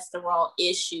cholesterol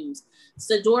issues.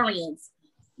 Sidorians,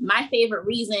 my favorite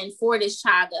reason for this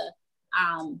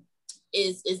chaga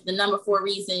is the number 4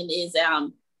 reason is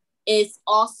it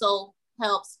also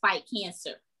helps fight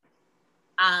cancer.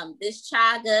 This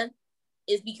chaga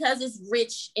is because it's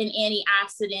rich in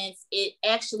antioxidants, it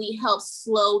actually helps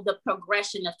slow the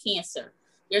progression of cancer.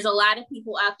 There's a lot of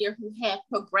people out there who have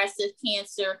progressive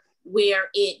cancer where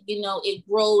it, you know, it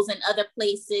grows in other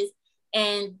places.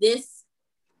 And this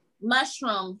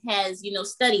mushroom has, you know,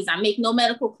 studies, I make no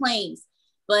medical claims,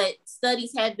 but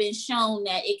studies have been shown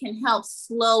that it can help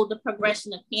slow the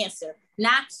progression of cancer,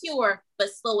 not cure, but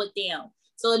slow it down.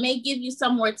 So it may give you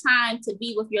some more time to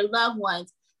be with your loved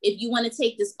ones if you want to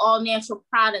take this all natural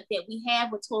product that we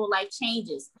have with Total Life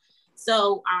Changes.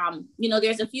 So, you know,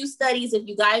 there's a few studies. If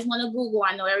you guys want to Google,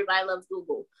 I know everybody loves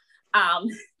Google.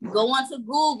 Go onto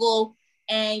Google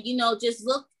and, you know, just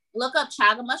look up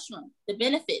chaga mushroom, the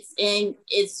benefits, and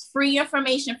it's free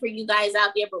information for you guys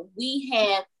out there. But we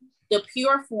have the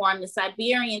pure form, the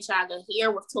Siberian chaga here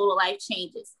with Total Life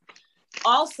Changes.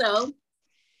 Also,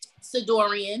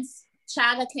 Sidorians,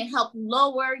 chaga can help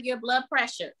lower your blood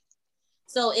pressure.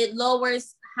 So it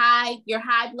lowers your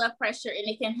high blood pressure, and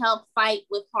it can help fight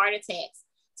with heart attacks.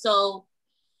 So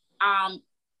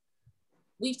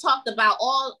we've talked about,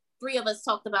 all 3 of us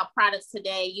talked about products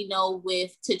today, you know,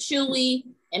 with Tichui,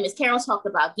 and Ms. Carol talked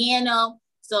about Gano.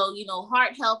 So, you know,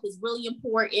 heart health is really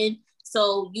important.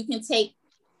 So you can take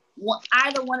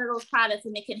either one of those products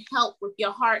and it can help with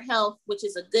your heart health, which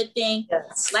is a good thing.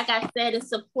 Yes. Like I said, it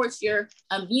supports your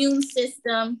immune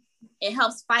system. It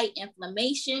helps fight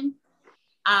inflammation.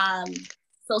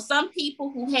 So some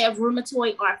people who have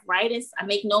rheumatoid arthritis, I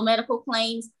make no medical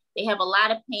claims, they have a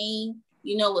lot of pain,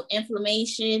 you know, with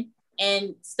inflammation,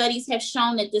 and studies have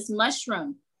shown that this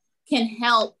mushroom can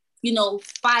help, you know,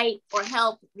 fight or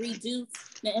help reduce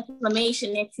the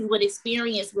inflammation that you would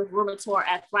experience with rheumatoid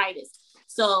arthritis.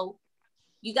 So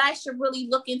you guys should really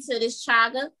look into this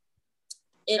chaga.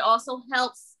 It also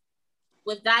helps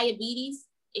with diabetes.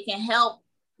 It can help,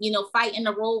 you know, fight in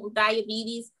the road with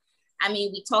diabetes. I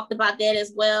mean, we talked about that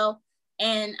as well.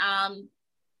 And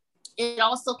it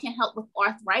also can help with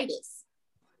arthritis.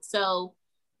 So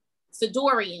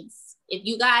Sidorians, if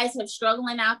you guys are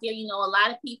struggling out there, you know, a lot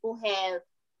of people have,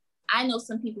 I know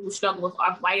some people who struggle with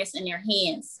arthritis in their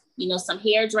hands, you know, some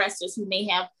hairdressers who may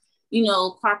have, you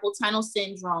know, carpal tunnel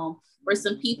syndrome, or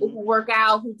some people who work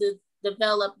out who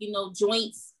develop,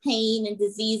 joints, pain and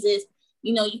diseases,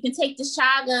 you can take this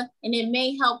chaga and it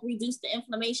may help reduce the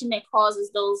inflammation that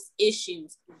causes those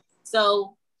issues.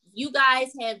 So if you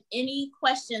guys have any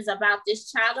questions about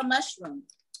this chaga mushroom,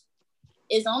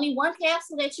 it's only one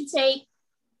capsule that you take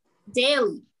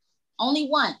daily. Only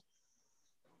one.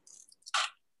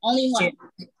 Only one.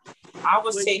 I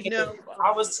was taking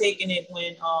it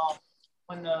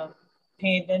when the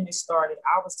pandemic started.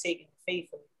 I was taking it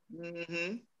faithfully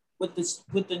with the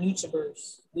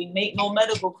NutriBurst. We make no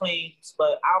medical claims,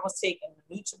 but I was taking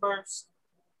the NutriBurst,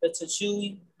 the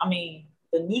Tachui,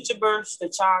 the NutriBurst, the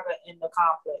chaga, and the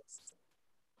complex.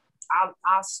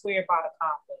 I swear by the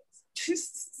complex.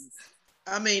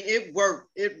 It worked.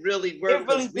 It really worked. It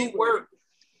really do work.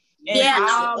 And yeah,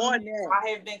 I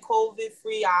have been COVID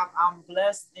free. I'm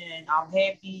blessed and I'm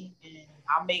happy, and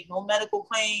I make no medical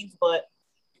claims, but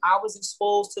I was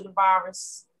exposed to the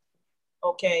virus.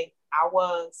 Okay, I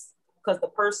was, because the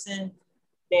person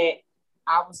that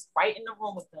I was right in the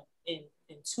room with them, and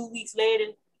 2 weeks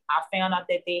later, I found out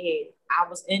that they had it. I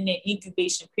was in that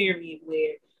incubation period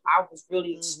where I was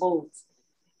really exposed.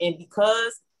 And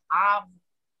because I'm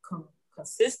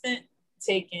consistent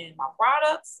taking my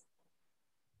products,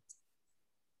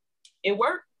 it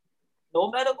worked. No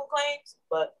medical claims,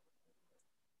 but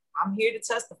I'm here to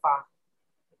testify.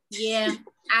 Yeah,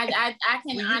 I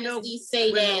can honestly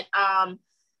say that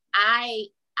I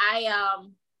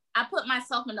put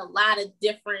myself in a lot of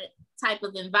different type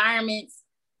of environments,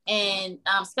 and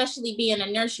especially being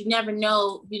a nurse, you never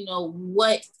know,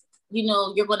 what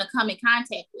you're going to come in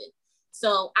contact with.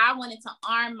 So I wanted to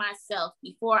arm myself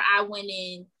before I went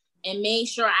in and made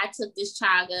sure I took this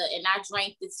chaga and I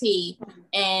drank the tea.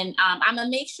 And I'm gonna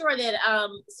make sure that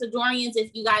Sidorians,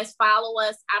 if you guys follow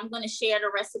us, I'm gonna share the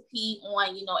recipe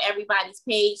on everybody's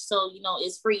page. So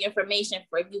it's free information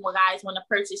for if you guys want to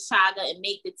purchase chaga and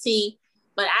make the tea.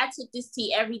 But I took this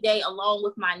tea every day along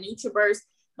with my NutriBurst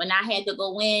when I had to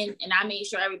go in, and I made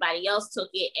sure everybody else took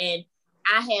it. And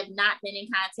I have not been in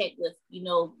contact with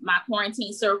my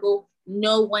quarantine circle.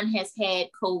 No one has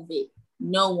had COVID.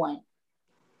 No one.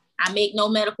 I make no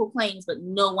medical claims, but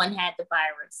no one had the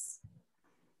virus.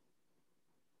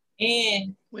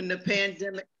 And when the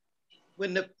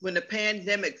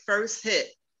pandemic first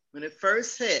hit,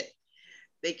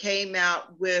 they came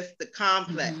out with the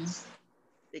complex.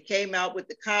 They came out with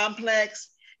the complex,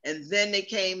 and then they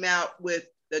came out with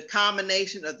the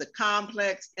combination of the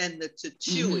complex and the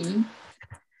Tachui.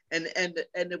 And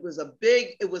it was a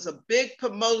big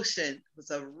promotion. It was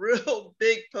a real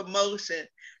big promotion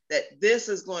that this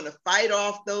is going to fight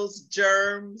off those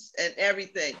germs and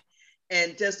everything.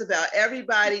 And just about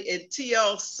everybody in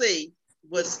TLC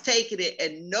was taking it,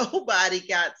 and nobody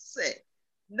got sick.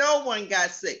 No one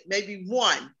got sick. Maybe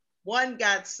one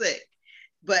got sick,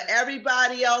 but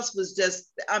everybody else was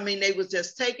just, they was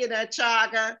just taking that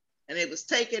chaga and they was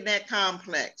taking that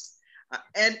complex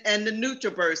and the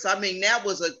NutriBurst. That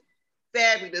was a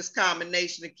fabulous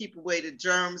combination to keep away the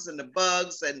germs and the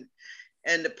bugs and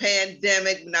the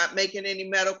pandemic. Not making any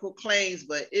medical claims,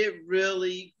 but it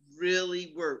really,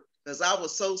 really worked, because I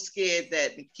was so scared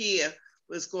that Nakia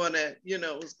was going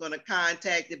to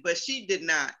contact it, but she did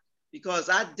not, because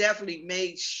I definitely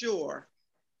made sure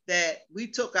that we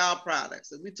took our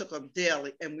products and we took them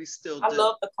daily, and we still do. I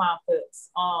love the complex.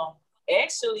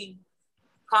 Actually,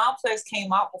 complex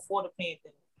came out before the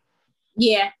pandemic.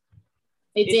 Yeah,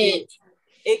 it did.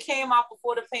 It came out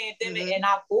before the pandemic, and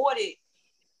I bought it,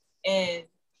 and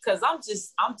because I'm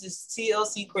just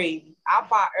TLC crazy. I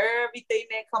buy everything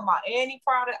that come out. Any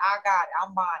product, I got it.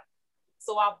 I'm buying it.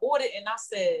 So I bought it, and I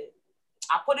said,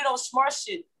 I put it on Smart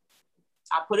Shit.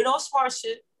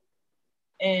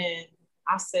 And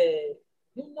I said,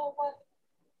 you know what?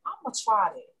 I'm going to try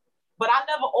that. But I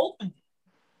never opened it.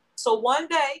 So one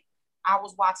day, I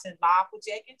was watching Live with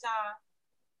Jack and John,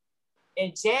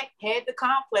 and Jack had the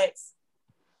complex,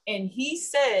 and he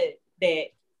said that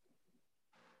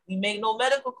we make no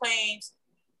medical claims.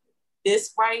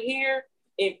 This right here,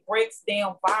 it breaks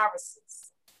down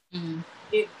viruses.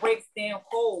 It breaks down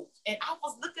colds. And I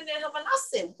was looking at him, and I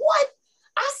said, what?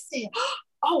 I said,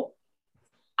 oh,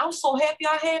 I'm so happy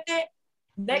I had that.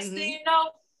 Next thing you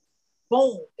know,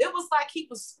 boom. It was like he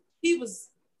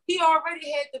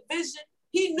already had the vision.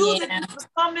 He knew that it was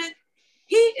coming.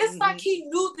 It's like he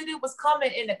knew that it was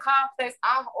coming in the complex.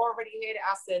 I already had it.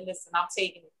 I said, listen, I'm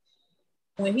taking it.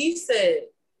 When he said,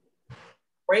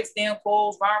 breaks down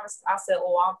colds, virus, I said,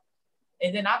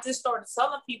 and then I just started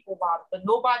telling people about it, but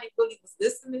nobody really was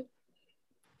listening.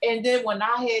 And then when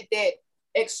I had that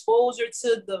exposure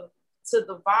to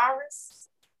the virus,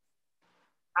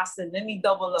 I said, let me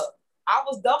double up. I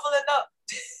was doubling up.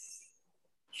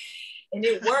 And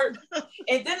it worked.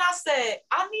 And then I said,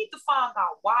 I need to find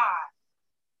out why.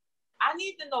 I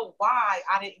need to know why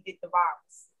I didn't get the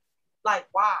virus. Like,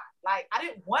 why? Like, I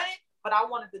didn't want it, but I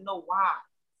wanted to know why.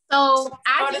 So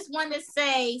I just want to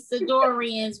say,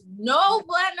 Sidorians, no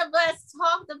one of us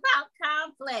talked about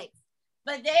complex,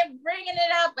 but they're bringing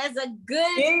it up as a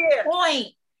good point.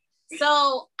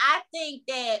 So I think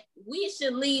that we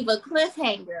should leave a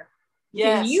cliffhanger.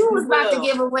 Yes, you was about to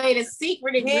give away the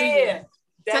secret ingredient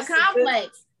to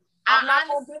complex. I'm not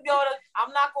gonna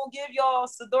give y'all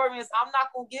Sidorians. I'm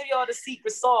not gonna give y'all the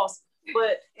secret sauce.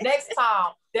 But next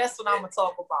time, that's what I'm gonna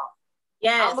talk about.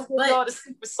 Yes, I'm gonna give y'all the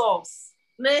secret sauce.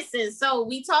 Listen, so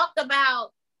we talked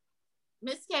about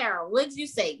Miss Carol. What'd you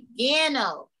say?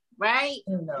 Gano, right?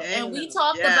 And we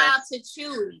talked about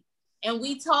Tichui, and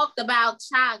we talked about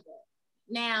Chaga.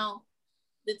 Now,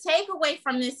 the takeaway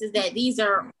from this is that these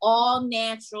are all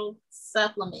natural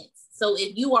supplements. So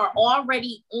if you are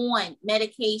already on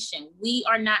medication, we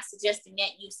are not suggesting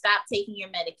that you stop taking your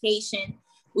medication.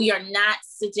 We are not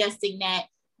suggesting that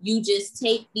you just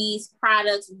take these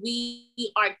products. We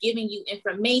are giving you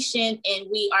information and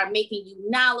we are making you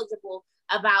knowledgeable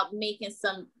about making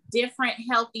some different,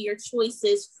 healthier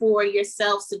choices for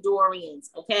yourself, Sidorians,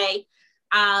 okay?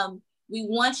 We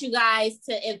want you guys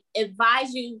to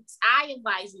advise you,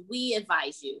 we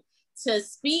advise you to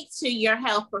speak to your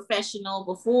health professional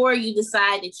before you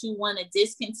decide that you want to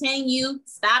discontinue,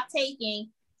 stop taking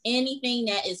anything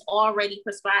that is already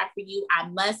prescribed for you. I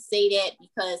must say that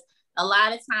because a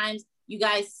lot of times you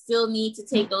guys still need to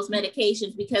take those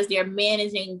medications because they're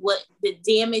managing what the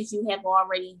damage you have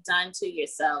already done to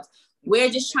yourselves. We're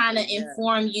just trying to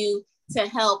inform you to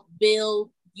help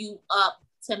build you up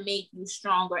to make you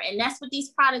stronger. And that's what these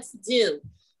products do.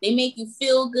 They make you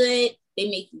feel good. They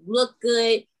make you look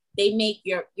good. They make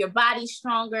your body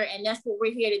stronger. And that's what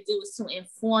we're here to do, is to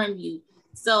inform you.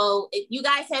 So if you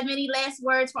guys have any last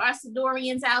words for our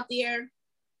Sidorians out there.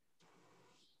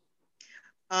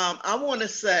 I want to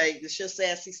say, it's just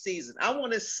sassy season. I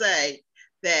want to say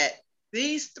that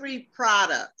these 3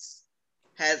 products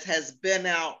has been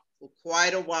out for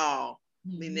quite a while.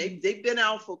 I mean, they've been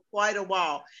out for quite a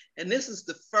while. And this is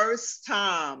the first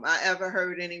time I ever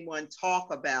heard anyone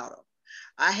talk about them.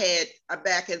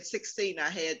 Back in 16, I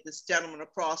had this gentleman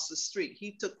across the street.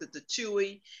 He took the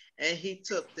Tichui and he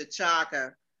took the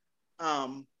Chaga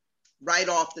right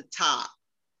off the top.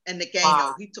 And the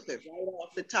Gano, he took it right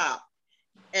off the top.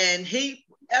 And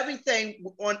everything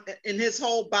in his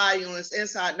whole body, on his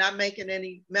inside, not making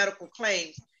any medical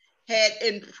claims, had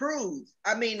improved.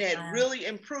 I mean, had really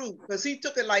improved, because he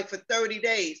took it like for 30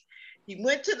 days. He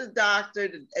went to the doctor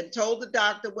and told the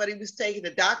doctor what he was taking. The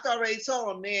doctor already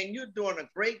told him, man, you're doing a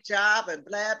great job and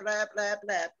blah, blah, blah,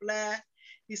 blah, blah.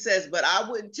 He says, but I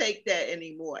wouldn't take that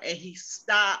anymore. And he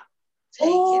stopped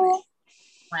taking it.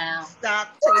 Wow.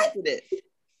 Stopped taking it.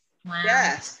 Wow.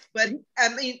 Yes. But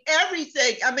I mean,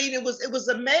 everything, I mean, it was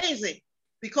amazing,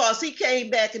 because he came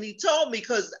back and he told me,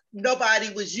 because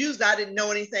nobody was used. I didn't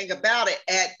know anything about it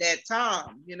at that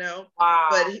time, you know. Wow.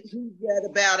 But he read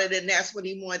about it, and that's what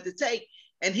he wanted to take.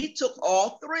 And he took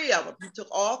all 3 of them. He took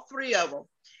all 3 of them,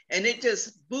 and it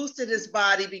just boosted his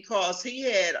body, because he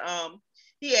had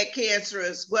cancer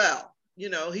as well. You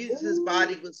know, his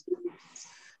body was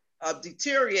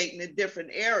deteriorating in different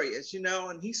areas, you know,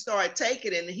 and he started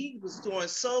taking it, and he was doing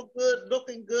so good,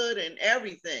 looking good and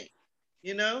everything,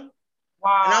 you know.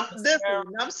 Wow.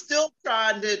 And I'm still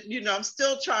trying to,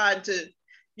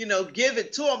 give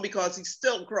it to him, because he's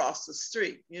still across the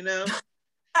street, you know.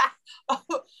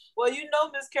 Well, you know,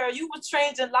 Miss Carol, you were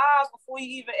changing lives before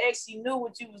you even actually knew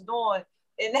what you was doing.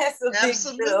 And that's a big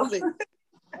deal.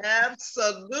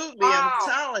 Absolutely. Wow. I'm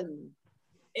telling you.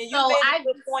 And you made a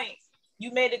good point.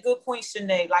 You made a good point,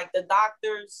 Shanae. Like, the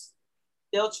doctors,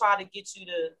 they'll try to get you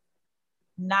to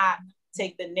not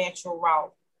take the natural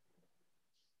route.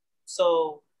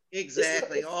 So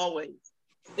exactly, always.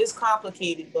 It's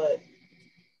complicated, but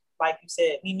like you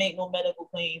said, we make no medical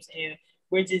claims, and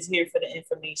we're just here for the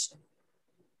information.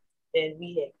 And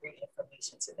we had great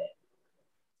information today.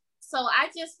 So I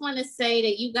just want to say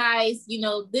that you guys,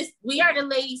 we are the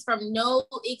ladies from No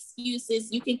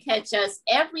Excuses. You can catch us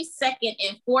every second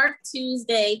and 4th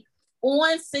Tuesday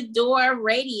on Sador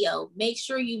Radio. Make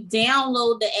sure you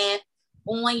download the app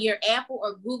on your Apple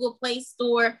or Google Play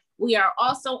Store. We are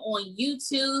also on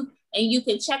YouTube, and you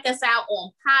can check us out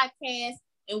on podcasts,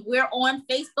 and we're on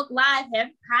Facebook Live.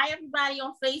 Hi, everybody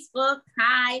on Facebook.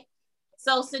 Hi.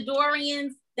 So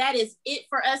Sidorians, that is it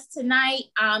for us tonight.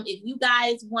 If you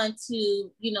guys want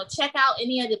to, check out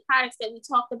any of the products that we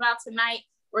talked about tonight,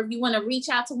 or if you want to reach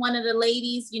out to one of the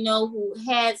ladies, you know, who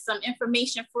had some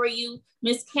information for you.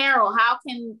 Miss Carol, how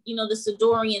can, you know, the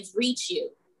Sidorians reach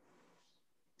you?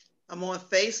 I'm on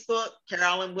Facebook,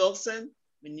 Carolyn Wilson.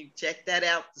 When you check that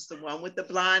out, it's the one with the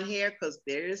blonde hair, because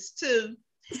there is two.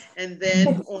 And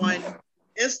then on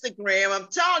Instagram, I'm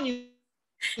telling you,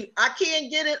 I can't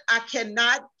get it. I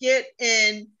cannot get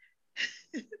in.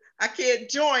 I can't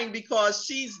join because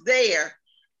she's there,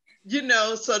 you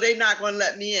know, so they're not going to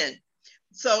let me in.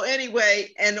 So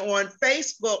anyway, and on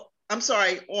Facebook, I'm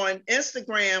sorry, on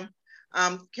Instagram,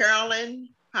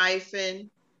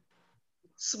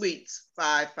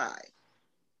 Carolyn-Sweets55.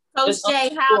 Coach Jay,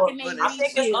 how can they reach you? I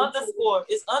think it's underscore.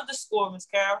 It's underscore, Miss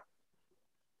Carol.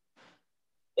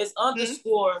 It's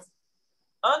underscore.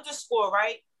 Underscore,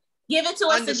 right? Give it to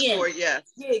us underscore, again.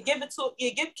 Yes. Yeah, give it to.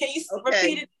 Yeah, can you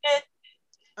repeat it again?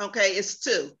 Okay, it's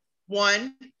two.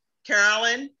 One,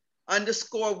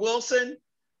 Carolyn_Wilson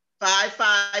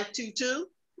 5522.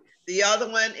 The other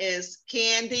one is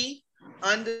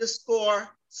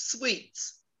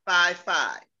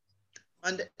Candy_Sweets55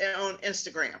 on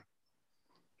Instagram.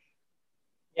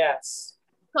 Yes.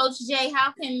 Coach Jay,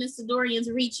 how can the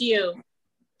Sidorians reach you?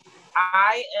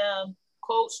 I am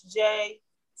Coach J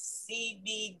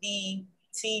CBD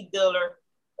T Diller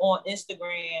on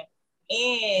Instagram,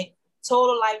 and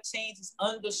Total Life Changes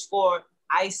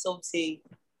 _ISO T.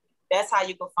 That's how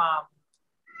you can find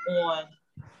me on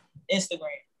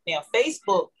Instagram. Now,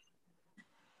 Facebook,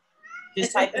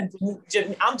 just type in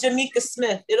I'm Jamaica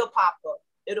Smith. It'll pop up.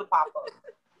 It'll pop up.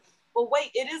 But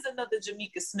wait, it is another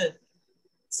Jamaica Smith.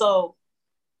 So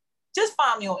just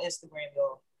find me on Instagram,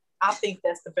 y'all. I think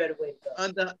that's the better way to go.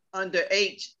 Under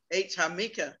H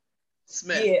Jamaica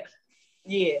Smith. Yeah.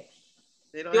 Yeah.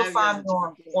 You'll find me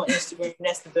on Instagram.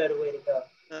 That's the better way to go.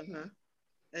 Uh-huh.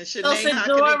 And so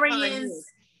Sidorians,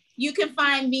 you can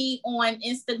find me on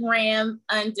Instagram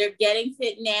under Getting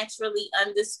Fit Naturally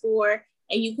 _,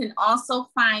 and you can also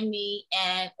find me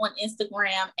on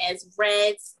Instagram as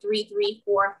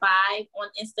Reds3345 on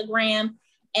Instagram.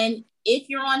 And if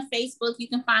you're on Facebook, you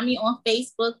can find me on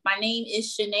Facebook. My name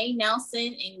is Shanae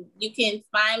Nelson, and you can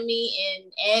find me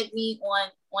and add me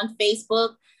on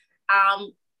Facebook.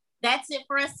 That's it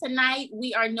for us tonight.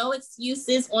 We are No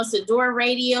Excuses on Sador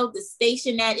Radio, the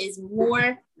station that is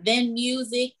more than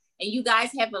music. And you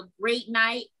guys have a great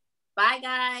night. Bye,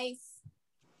 guys.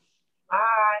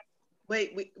 Bye.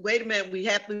 Wait a minute. We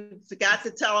forgot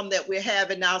to tell them that we're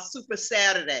having our Super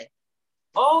Saturday.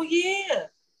 Oh, yeah.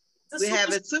 We have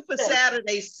a Super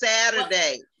Saturday.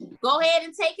 Go ahead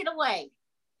and take it away.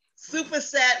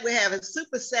 We're having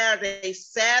Super Saturday.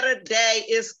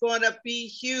 It's going to be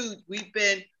huge. We've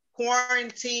been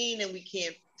quarantined and we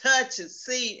can't touch and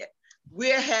see.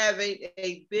 We're having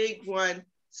a big one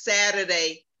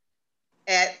Saturday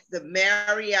at the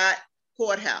Marriott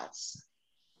Courtyard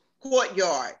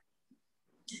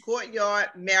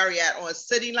Marriott on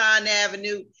City Line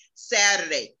Avenue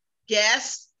Saturday.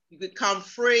 Guests, you could come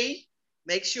free.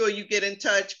 Make sure you get in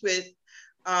touch with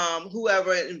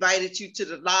whoever invited you to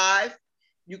the live.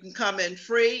 You can come in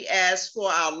free. As for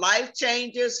our Life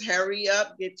Changers, hurry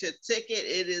up, get your ticket.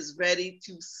 It is ready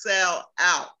to sell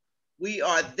out. We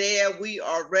are there, we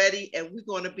are ready, and we're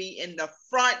going to be in the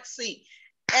front seat.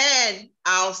 And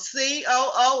our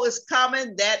COO is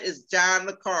coming. That is John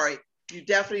LaCari. You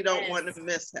definitely don't want to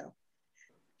miss him.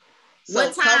 So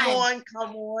what time?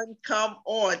 Come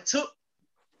on. To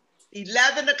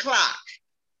 11 o'clock.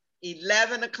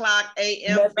 11 o'clock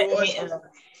a.m.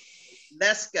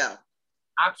 Let's go.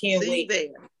 I can't wait. There.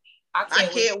 I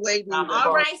can't wait.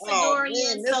 All right,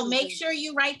 Sidorians. So make sure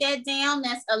you write that down.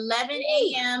 That's 11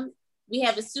 a.m. We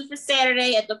have a Super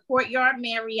Saturday at the Courtyard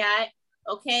Marriott.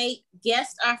 Okay,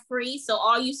 guests are free. So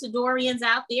all you Sidorians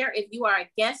out there, if you are a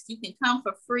guest, you can come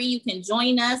for free. You can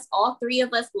join us. All three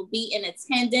of us will be in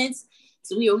attendance.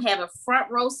 So we will have a front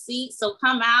row seat. So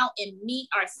come out and meet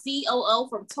our COO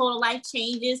from Total Life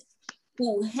Changes,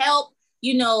 who help,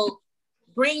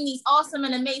 bring these awesome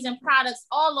and amazing products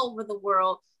all over the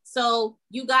world. So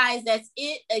you guys, that's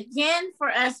it again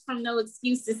for us from No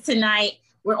Excuses tonight.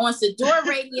 We're on Sador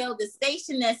Radio, the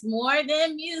station that's more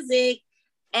than music.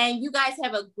 And you guys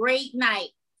have a great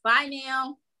night. Bye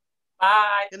now.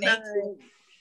 Bye. Good night.